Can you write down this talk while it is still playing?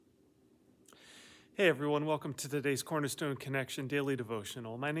Hey everyone, welcome to today's Cornerstone Connection Daily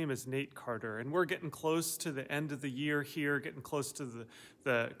Devotional. My name is Nate Carter, and we're getting close to the end of the year here, getting close to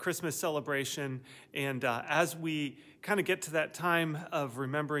the Christmas celebration. And as we kind of get to that time of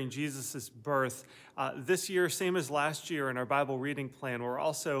remembering Jesus' birth, this year, same as last year in our Bible reading plan, we're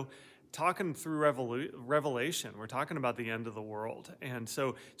also talking through Revelation. We're talking about the end of the world. And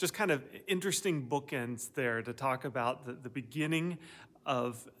so just kind of interesting bookends there to talk about the beginning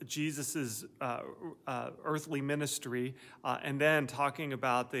of Jesus's earthly ministry, and then talking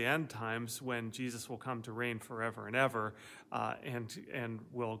about the end times when Jesus will come to reign forever and ever, and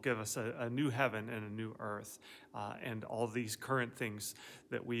will give us a new heaven and a new earth, and all these current things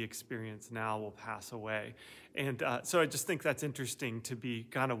that we experience now will pass away. And so I just think that's interesting to be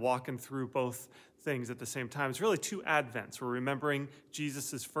kind of walking through both things at the same time. It's really two Advents. We're remembering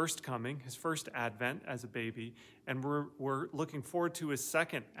Jesus' first coming, his first Advent as a baby, and we're looking forward to his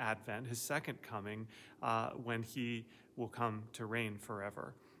second Advent, his second coming, when he will come to reign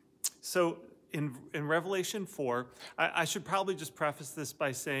forever. So in Revelation 4, I should probably just preface this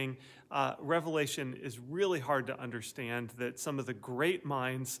by saying Revelation is really hard to understand, that some of the great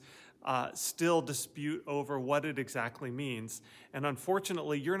minds still dispute over what it exactly means. And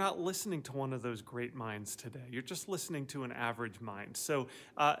unfortunately, you're not listening to one of those great minds today. You're just listening to an average mind. So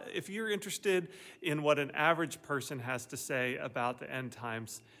if you're interested in what an average person has to say about the end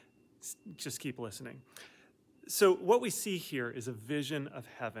times, just keep listening. So what we see here is a vision of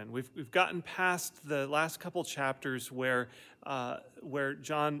heaven. We've gotten past the last couple chapters where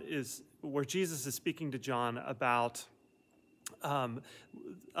Jesus is speaking to John about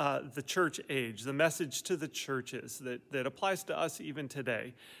the church age, the message to the churches that applies to us even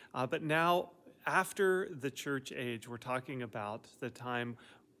today. But now, after the church age, we're talking about the time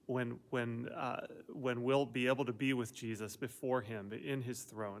when we'll be able to be with Jesus before him in his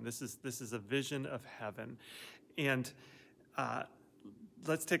throne. This is a vision of heaven. And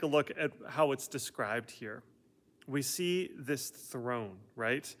let's take a look at how it's described here. We see this throne,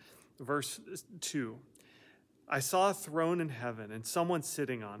 right? Verse 2. I saw a throne in heaven and someone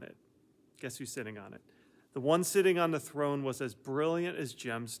sitting on it. Guess who's sitting on it? The one sitting on the throne was as brilliant as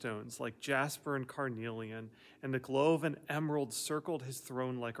gemstones, like jasper and carnelian, and the glow of an emerald circled his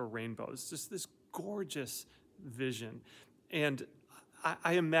throne like a rainbow. It's just this gorgeous vision. And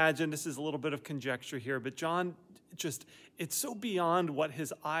I imagine, this is a little bit of conjecture here, but John it's so beyond what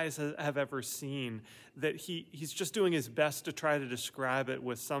his eyes have ever seen that he's just doing his best to try to describe it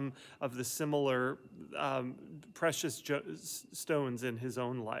with some of the similar precious stones in his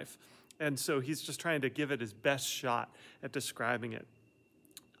own life. And so he's just trying to give it his best shot at describing it.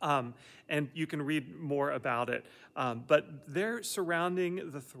 And you can read more about it. But there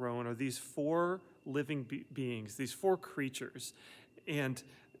surrounding the throne are these four living beings, these four creatures. And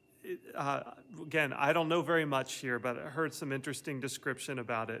again, I don't know very much here, but I heard some interesting description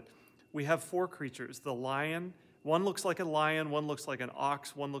about it. We have four creatures. The lion, one looks like a lion, one looks like an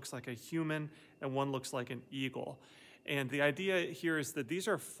ox, one looks like a human, and one looks like an eagle. And the idea here is that these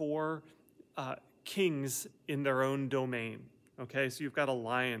are four kings in their own domain. Okay, so you've got a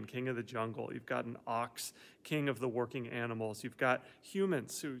lion, king of the jungle. You've got an ox, king of the working animals. You've got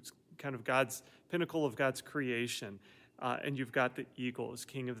humans, who's kind of God's pinnacle of God's creation. And you've got the eagle as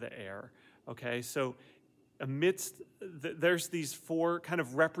king of the air. Okay, so there's these four kind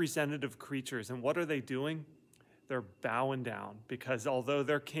of representative creatures. And what are they doing? They're bowing down, because although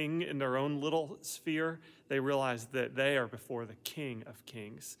they're king in their own little sphere, they realize that they are before the King of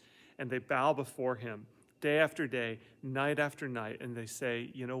Kings. And they bow before him day after day, night after night. And they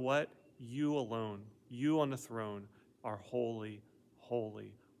say, you know what? You alone, you on the throne are holy,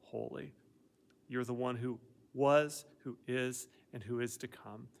 holy, holy. You're the one who was, who is, and who is to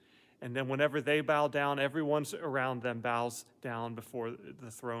come. And then whenever they bow down, everyone around them bows down before the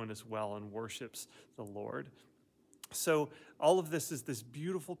throne as well and worships the Lord. So all of this is this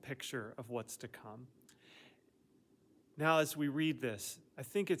beautiful picture of what's to come. Now, as we read this, I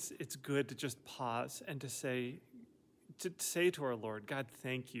think it's good to just pause and to say to our Lord, God,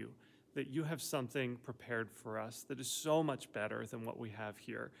 thank you that you have something prepared for us that is so much better than what we have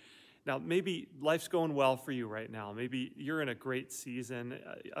here. Now, maybe life's going well for you right now. Maybe you're in a great season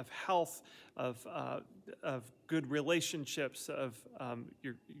of health, of good relationships,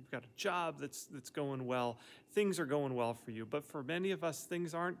 you've got a job that's going well. Things are going well for you. But for many of us,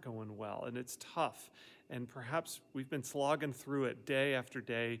 things aren't going well, and it's tough. And perhaps we've been slogging through it day after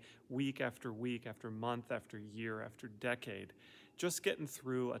day, week after week, after month, after year, after decade, just getting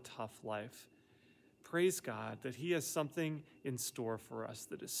through a tough life. Praise God that he has something in store for us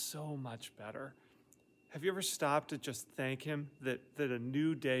that is so much better. Have you ever stopped to just thank him that a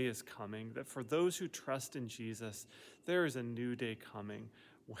new day is coming, that for those who trust in Jesus, there is a new day coming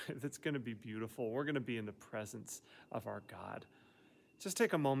that's going to be beautiful. We're going to be in the presence of our God. Just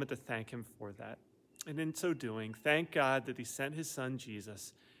take a moment to thank him for that. And in so doing, thank God that he sent his son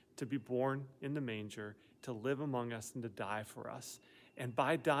Jesus to be born in the manger, to live among us and to die for us. And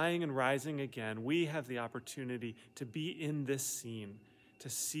by dying and rising again, we have the opportunity to be in this scene, to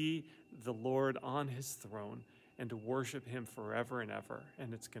see the Lord on his throne and to worship him forever and ever.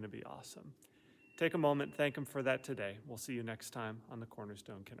 And it's going to be awesome. Take a moment, thank him for that today. We'll see you next time on the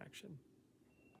Cornerstone Connection.